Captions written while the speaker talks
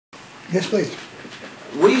Yes, please.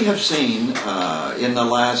 We have seen in the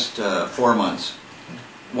last 4 months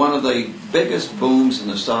one of the biggest booms in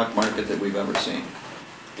the stock market that we've ever seen,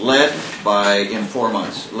 in 4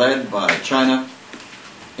 months, led by China,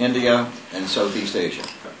 India, and Southeast Asia.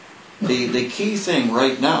 The key thing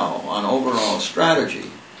right now on overall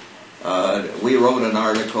strategy, we wrote an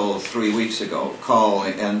article 3 weeks ago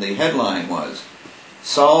and the headline was,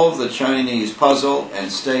 "Solve the Chinese Puzzle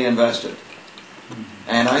and Stay Invested."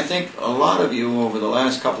 And I think a lot of you over the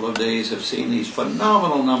last couple of days have seen these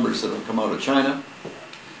phenomenal numbers that have come out of China.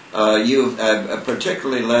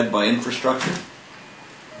 Particularly led by infrastructure.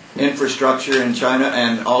 Infrastructure in China,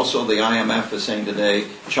 and also the IMF is saying today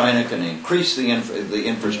China can increase the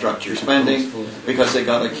infrastructure spending because they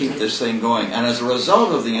got to keep this thing going. And as a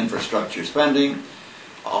result of the infrastructure spending,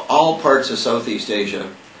 all parts of Southeast Asia,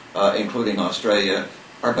 including Australia,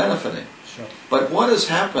 are benefiting. Sure. But what has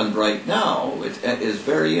happened right now is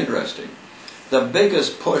very interesting. The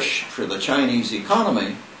biggest push for the Chinese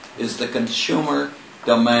economy is the consumer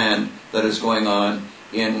demand that is going on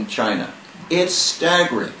in China. It's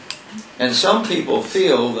staggering. And some people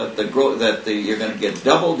feel that you're going to get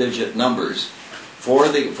double-digit numbers for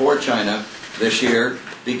China this year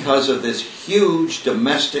because of this huge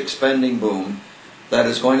domestic spending boom that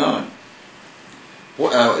is going on.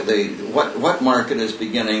 What market is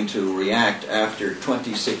beginning to react after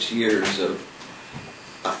 26 years of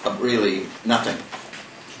really nothing?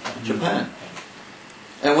 Japan.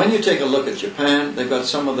 And when you take a look at Japan, they've got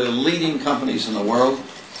some of the leading companies in the world.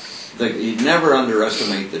 You never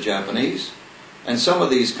underestimate the Japanese. And some of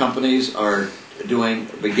these companies are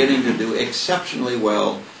beginning to do exceptionally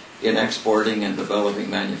well in exporting and developing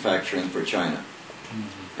manufacturing for China.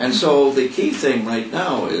 And so the key thing right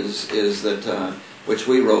now is that, which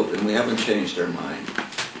we wrote and we haven't changed our mind,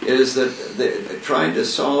 is that they're trying to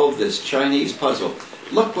solve this Chinese puzzle.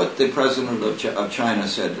 Look what the president of China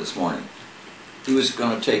said this morning. He was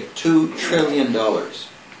going to take $2 trillion.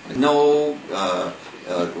 No,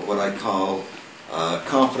 what I call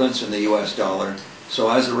confidence in the U.S. dollar. So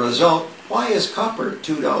as a result, why is copper at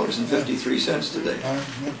 $2.53 today?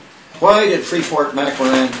 Why did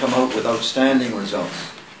Freeport-McMoRan come out with outstanding results?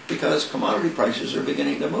 Because commodity prices are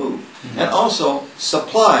beginning to move. And also,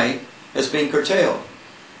 supply has been curtailed.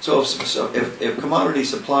 So if commodity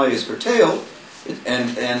supply is curtailed,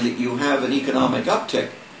 and you have an economic uptick,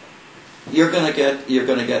 you're going to get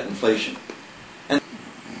inflation. And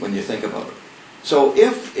when you think about it, so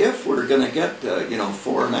if we're going to get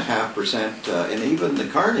 4.5%, and even the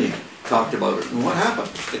Carney talked about it, and what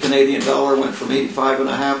happened? The Canadian dollar went from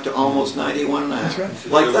 85.5 to almost 91.5, right.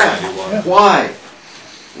 like that. Yeah. Why?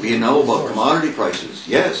 We know about commodity prices,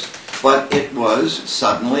 yes, but it was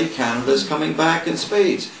suddenly Canada's coming back in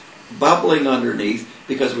spades, bubbling underneath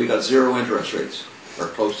because we got zero interest rates, or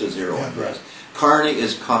close to zero interest. Carney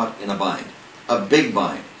is caught in a bind, a big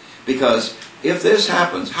bind, because if this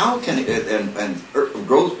happens, how can and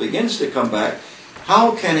growth begins to come back,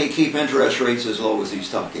 how can he keep interest rates as low as he's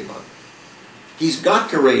talking about? He's got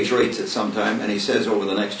to raise rates at some time, and he says over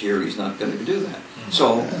the next year he's not going to do that.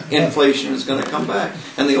 So inflation is going to come back.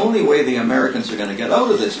 And the only way the Americans are going to get out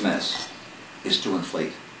of this mess is to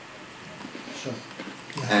inflate. Sure.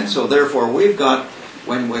 And so therefore we've got,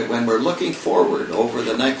 when we're looking forward over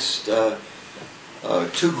the next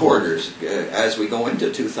 2 quarters as we go into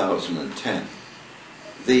 2010,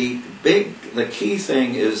 the key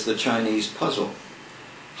thing is the Chinese puzzle.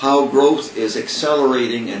 How growth is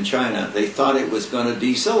accelerating in China. They thought it was going to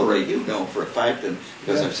decelerate, you know for a fact, and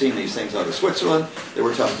because I've seen these things out of Switzerland, they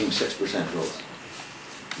were talking 6% growth.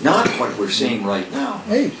 Not what we're seeing right now.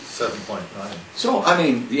 7.9. So I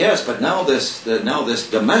mean, yes, but now this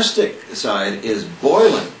domestic side is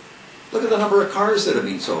boiling. Look at the number of cars that have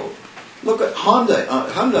been sold. Look at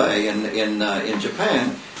Hyundai in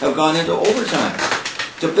Japan have gone into overtime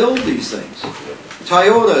to build these things.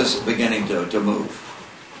 Toyota's beginning to move.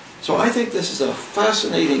 So I think this is a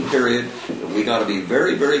fascinating period that we got to be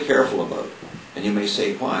very, very careful about. And you may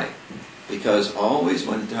say, why? Because always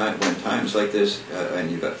when times like this,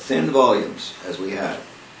 and you've got thin volumes, as we have,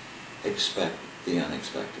 expect the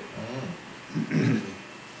unexpected.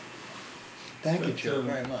 Thank you, Chil,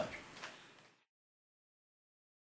 very much.